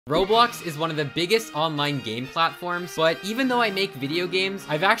Roblox is one of the biggest online game platforms, but even though I make video games,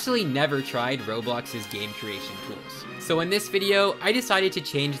 I've actually never tried Roblox's game creation tools. So in this video, I decided to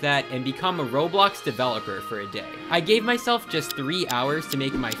change that and become a Roblox developer for a day. I gave myself just 3 hours to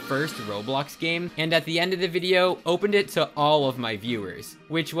make my first Roblox game, and at the end of the video, opened it to all of my viewers,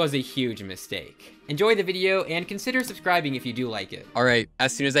 which was a huge mistake. Enjoy the video and consider subscribing if you do like it. All right,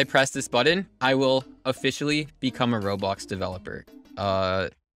 as soon as I press this button, I will officially become a Roblox developer.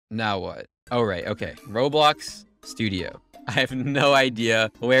 Now what? Oh, right, okay. Roblox Studio. I have no idea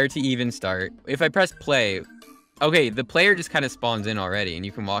where to even start. If I press play, okay, the player just kind of spawns in already and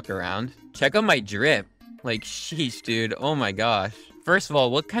you can walk around. Check out my drip. Like, sheesh, dude. Oh my gosh. First of all,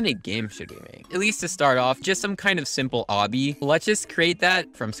 what kind of game should we make? At least to start off, just some kind of simple obby. Let's just create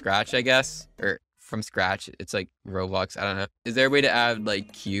that from scratch, I guess. Or from scratch. It's like Roblox. I don't know. Is there a way to add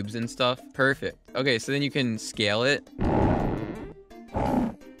like cubes and stuff? Perfect. Okay, so then you can scale it.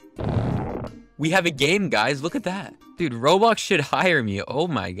 We have a game, guys. Look at that. Dude, Roblox should hire me. Oh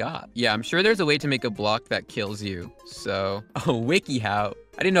my god. Yeah, I'm sure there's a way to make a block that kills you. So, oh, WikiHow.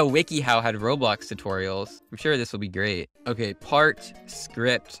 I didn't know WikiHow had Roblox tutorials. I'm sure this will be great. Okay, part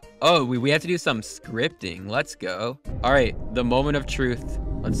script. Oh, we have to do some scripting. Let's go. All right, the moment of truth.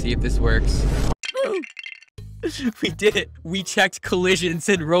 Let's see if this works. We did it. We checked collisions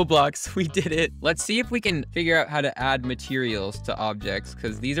in Roblox. We did it. Let's see if we can figure out how to add materials to objects,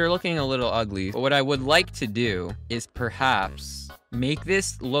 because these are looking a little ugly. But what I would like to do is perhaps make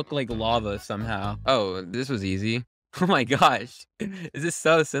this look like lava somehow. Oh, this was easy. Oh my gosh. This is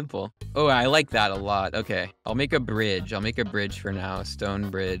so simple. Oh, I like that a lot. Okay, I'll make a bridge. I'll make a bridge for now. A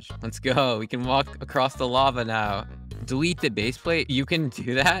stone bridge. Let's go. We can walk across the lava now. Delete the base plate. You can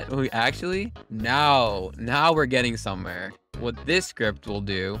do that? Actually, now we're getting somewhere. What this script will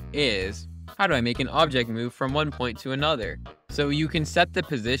do is, how do I make an object move from one point to another? So you can set the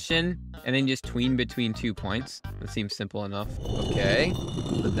position and then just tween between 2 points. That seems simple enough. Okay,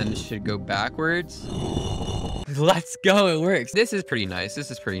 but then it should go backwards. Let's go, it works. This is pretty nice. This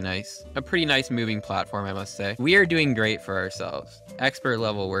is pretty nice. A pretty nice moving platform, I must say. We are doing great for ourselves. Expert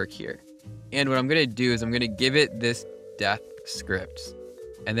level work here. And what I'm gonna do is I'm gonna give it this death script.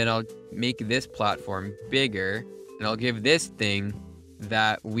 And then I'll make this platform bigger. And I'll give this thing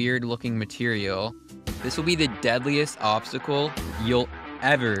that weird looking material. This will be the deadliest obstacle you'll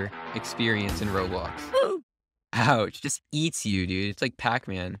ever experience in Roblox. Ouch, just eats you, dude. It's like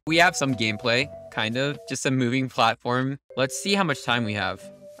Pac-Man. We have some gameplay, kind of. Just a moving platform. Let's see how much time we have.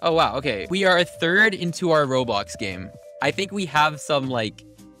 Oh, wow, okay. We are a third into our Roblox game. I think we have some, like,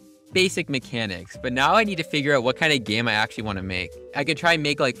 basic mechanics, but now I need to figure out what kind of game I actually want to make. I could try and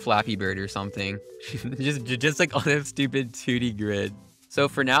make like Flappy Bird or something. just like on a stupid 2D grid. So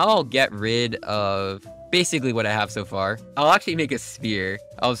for now, I'll get rid of basically what I have so far. I'll actually make a sphere.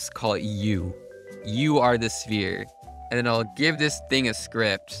 I'll just call it you. You are the sphere. And then I'll give this thing a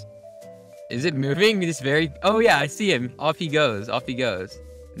script. Is it moving? It's very, oh yeah, I see him. Off he goes, off he goes.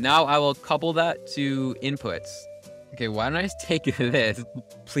 Now I will couple that to inputs. Okay, why don't I just take this?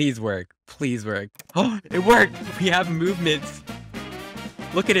 Please work. Please work. Oh, it worked. We have movements.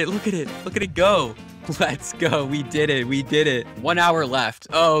 Look at it. Look at it. Look at it go. Let's go. We did it. We did it. 1 hour left.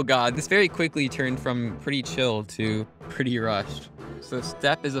 Oh, God. This very quickly turned from pretty chill to pretty rushed. So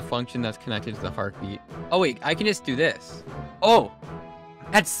step is a function that's connected to the heartbeat. Oh, wait. I can just do this. Oh,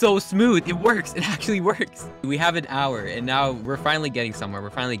 that's so smooth. It works. It actually works. We have an hour, and now we're finally getting somewhere. We're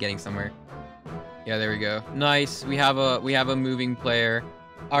finally getting somewhere. Yeah, there we go. Nice. We have a moving player.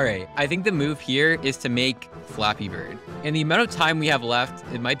 All right. I think the move here is to make Flappy Bird. And the amount of time we have left,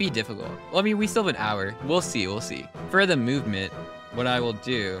 it might be difficult. Well, I mean, we still have an hour. We'll see. We'll see. For the movement, what I will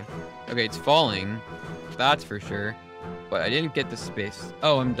do. Okay, it's falling. That's for sure. But I didn't get the space.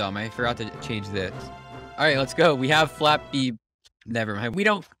 Oh, I'm dumb. I forgot to change this. All right, let's go. We have Flappy. Never mind. We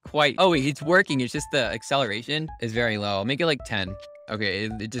don't quite. Oh, wait, it's working. It's just the acceleration is very low. I'll make it like 10. Okay,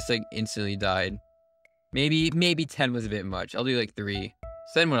 it just like instantly died. Maybe 10 was a bit much. I'll do like 3.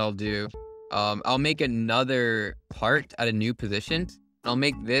 So then what I'll do, I'll make another part at a new position. I'll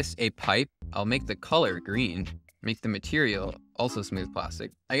make this a pipe. I'll make the color green. Make the material also smooth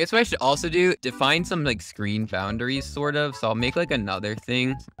plastic. I guess what I should also do, define some like screen boundaries sort of. So I'll make like another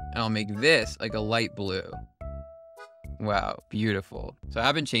thing and I'll make this like a light blue. Wow, beautiful. So I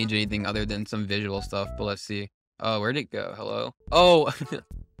haven't changed anything other than some visual stuff, but let's see. Oh, where'd it go? Hello? Oh,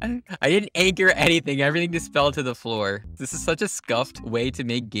 I didn't anchor anything. Everything just fell to the floor. This is such a scuffed way to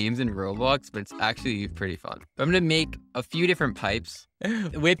make games in Roblox, but it's actually pretty fun. I'm gonna make a few different pipes.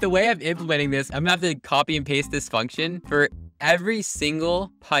 With the way I'm implementing this, I'm gonna have to copy and paste this function for every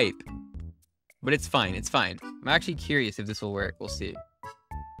single pipe. But it's fine, it's fine. I'm actually curious if this will work. We'll see.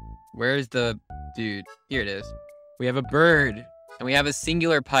 Where's the... Dude, here it is. We have a bird and we have a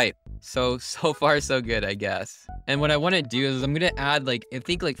singular pipe. So far so good, I guess. And what I want to do is I'm going to add like, I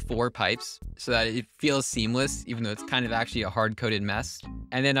think like 4 pipes so that it feels seamless, even though it's kind of actually a hard-coded mess.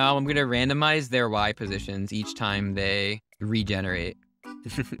 And then I'm going to randomize their Y positions each time they regenerate.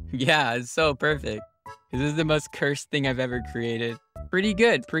 Yeah, it's so perfect. This is the most cursed thing I've ever created. Pretty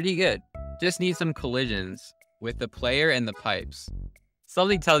good, pretty good. Just need some collisions with the player and the pipes.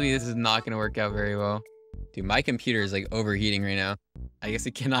 Something tells me this is not going to work out very well. Dude, my computer is like overheating right now. I guess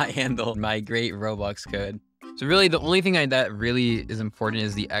it cannot handle my great Roblox code. So really the only thing that really is important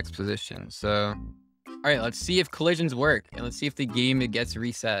is the X position. So, all right, let's see if collisions work and let's see if the game gets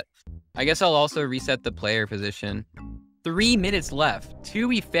reset. I guess I'll also reset the player position. 3 minutes left. To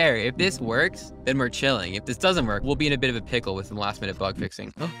be fair, if this works, then we're chilling. If this doesn't work, we'll be in a bit of a pickle with some last minute bug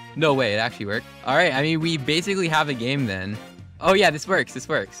fixing. Oh, no way, it actually worked. All right, I mean, we basically have a game then. Oh yeah, this works, this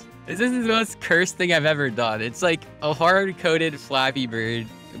works. This is the most cursed thing I've ever done. It's like a hard-coded Flappy Bird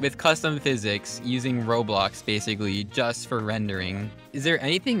with custom physics using Roblox basically just for rendering. Is there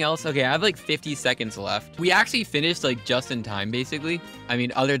anything else? Okay, I have like 50 seconds left. We actually finished like just in time basically. I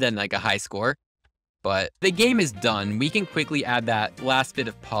mean, other than like a high score. But the game is done. We can quickly add that last bit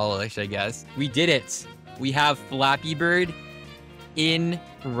of polish, I guess. We did it. We have Flappy Bird in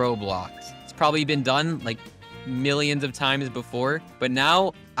Roblox. It's probably been done like millions of times before, but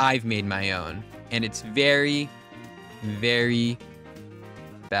now I've made my own. And it's very, very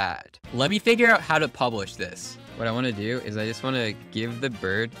bad. Let me figure out how to publish this. What I want to do is I just want to give the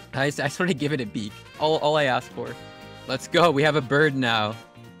bird, I just want to give it a beak. All I ask for. Let's go. We have a bird now.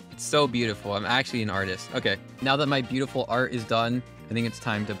 It's so beautiful. I'm actually an artist. Okay, now that my beautiful art is done, I think it's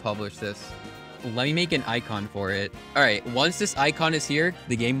time to publish this. Let me make an icon for it. All right, once this icon is here,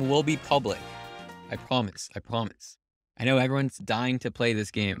 the game will be public. I promise, I promise. I know everyone's dying to play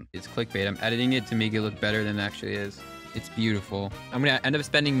this game. It's clickbait. I'm editing it to make it look better than it actually is. It's beautiful. I'm gonna end up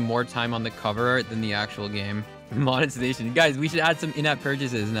spending more time on the cover art than the actual game. Monetization. Guys, we should add some in-app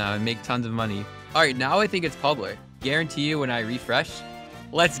purchases now and make tons of money. All right, now I think it's public. Guarantee you when I refresh,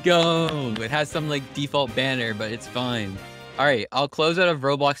 let's go. It has some like default banner, but it's fine. All right, I'll close out of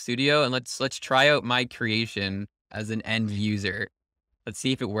Roblox Studio and let's try out my creation as an end user. Let's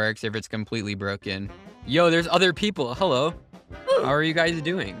see if it works, if it's completely broken. Yo, there's other people. Hello. How are you guys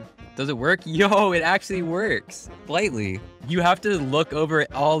doing? Does it work? Yo, it actually works. Slightly. You have to look over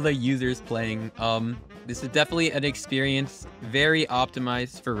at all the users playing. This is definitely an experience very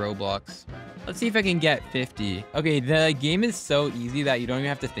optimized for Roblox. Let's see if I can get 50. Okay, the game is so easy that you don't even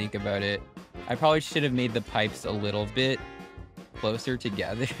have to think about it. I probably should have made the pipes a little bit closer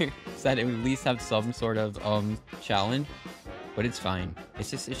together so that it would at least have some sort of challenge. But it's fine. It's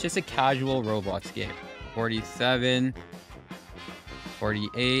just a casual Roblox game. 47,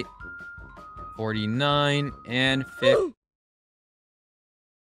 48, 49, and 50.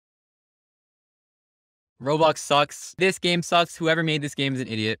 Roblox sucks. This game sucks. Whoever made this game is an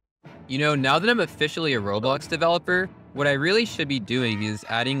idiot. You know, now that I'm officially a Roblox developer, what I really should be doing is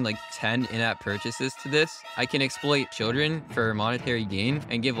adding like 10 in-app purchases to this. I can exploit children for monetary gain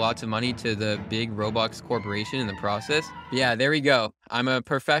and give lots of money to the big Roblox corporation in the process. Yeah, there we go. I'm a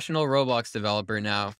professional Roblox developer now.